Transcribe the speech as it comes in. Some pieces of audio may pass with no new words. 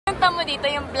nakikita mo dito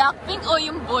yung Blackpink o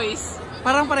yung boys?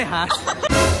 Parang parehas.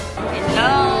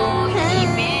 Hello,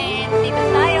 Ibin. Dito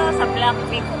tayo sa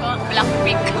Blackpink.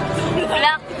 Blackpink.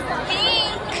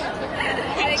 Blackpink.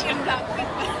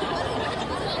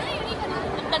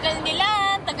 Ang tagal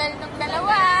nila. Tagal ng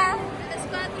dalawa. Alas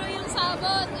 4 yung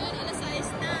sabot. Ngayon alas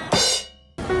 6 na.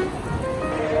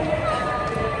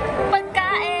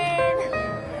 Pagkain.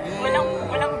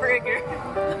 Walang burger.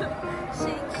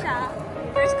 Shake siya.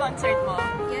 First concert mo?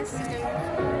 Yes, sir.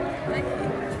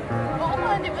 Oo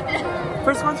nga, di ba?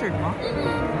 First concert mo?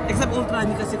 Except Ultra,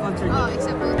 hindi kasi concert. Oh,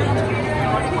 except Ultra.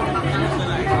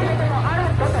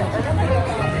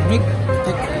 Big.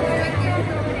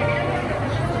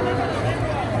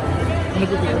 Ano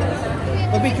po picture?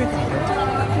 Pa-picture tayo.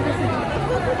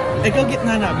 Ikaw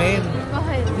gitna namin.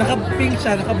 Bakit? Naka-pink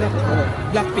siya,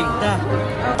 naka-blackpink ka.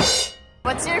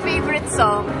 What's your favorite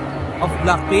song? Of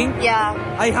Blackpink? Yeah.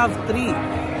 I have 3.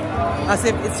 As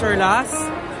if it's her last.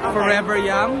 Okay. Forever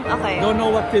Young. Okay. Don't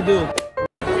know what to do.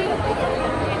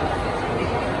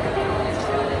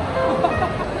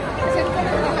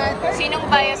 Sinong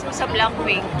bias mo sa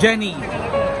Blackpink? Jennie.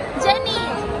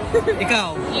 Jennie!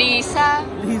 Ikaw? Lisa.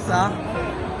 Lisa?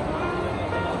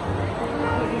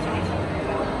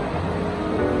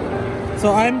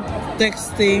 So I'm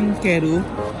texting Keru.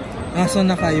 Nasaan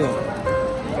na kayo?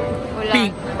 Wala.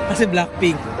 Pink. Kasi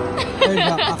Blackpink. Or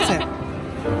Black accept.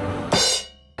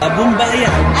 Bombaya.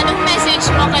 Anong message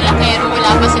mo kay Lakero? Wala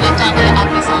pa sila tsaka kay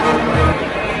Ate Sam?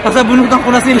 Pasabunutan ko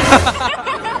na sila.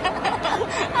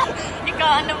 Ikaw,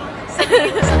 anong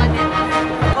sabihin mo sa kanila?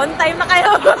 On time na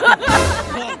kayo.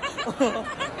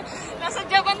 Nasa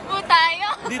Japan po tayo.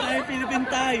 Hindi tayo Philippine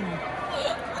time.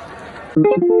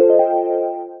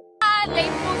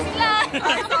 Late po sila.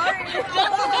 Sorry.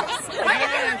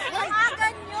 Ang aga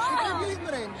nyo.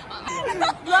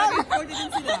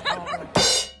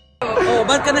 Oh,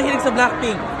 ba't ka nahilig sa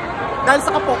Blackpink? Dahil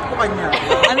sa kapokpukan niya.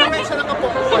 Ano may siya ng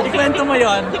kapokpukan? Ikwento mo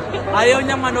yon. Ayaw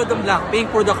niyang manood ng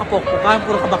Blackpink, puro daw kapokpukan,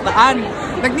 puro kabaktaan.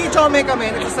 Nag-nichome kami,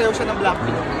 nagsasayaw siya ng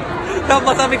Blackpink.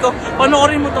 Tapos sabi ko,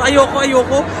 panoorin mo to,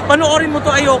 ayoko. Panoorin mo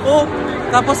to, ayoko.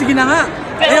 Tapos sige na nga.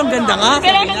 Ay, ang ganda nga.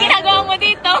 Pero anong ginagawa mo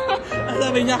dito?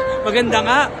 Sabi niya, maganda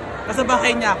nga. Nasa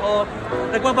bahay niya ako,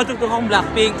 nagpapatugtog akong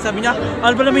Blackpink. Sabi niya,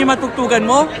 ano ba naman yung matugtugan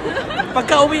mo?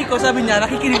 Pagka uwi ko, sabi niya,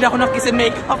 nakikinig ako ng Kiss and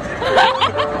Makeup.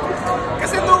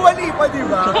 Kasi Dua Lipa, di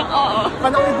ba? Oo.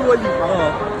 Paano yung Dua Lipa? Oo.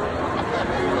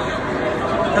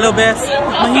 Hello, Bes.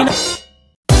 Mahina.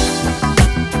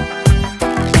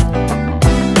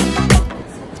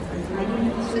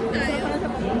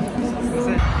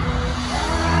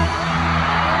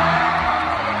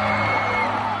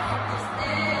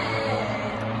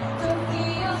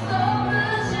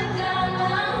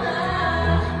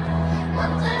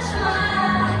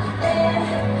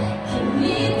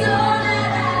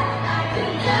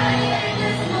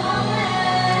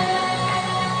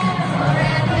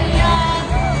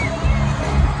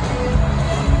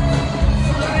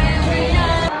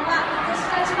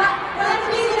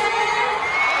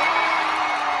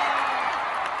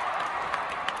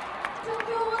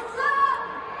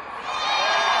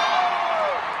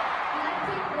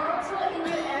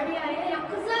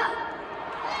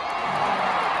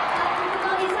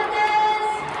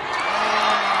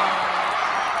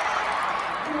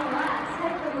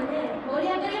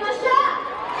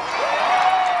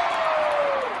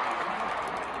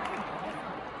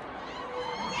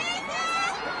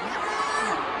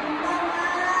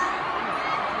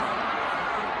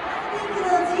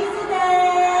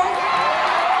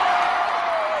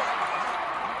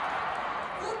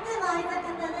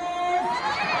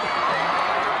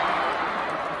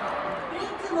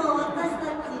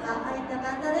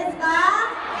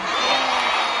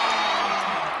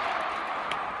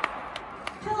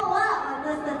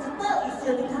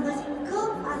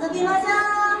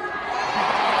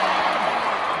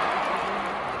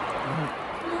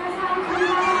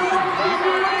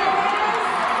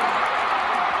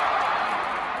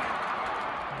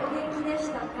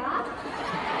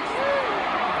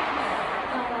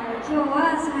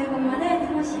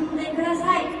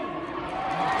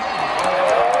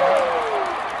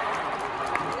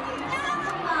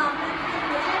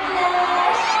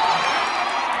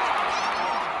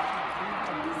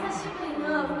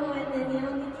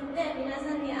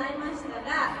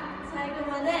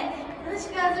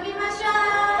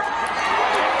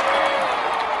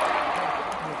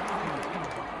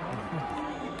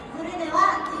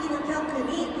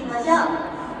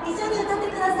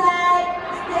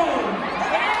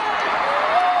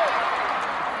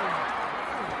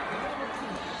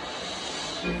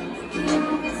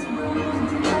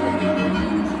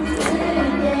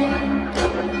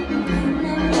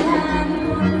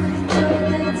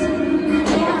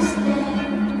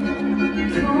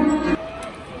 You're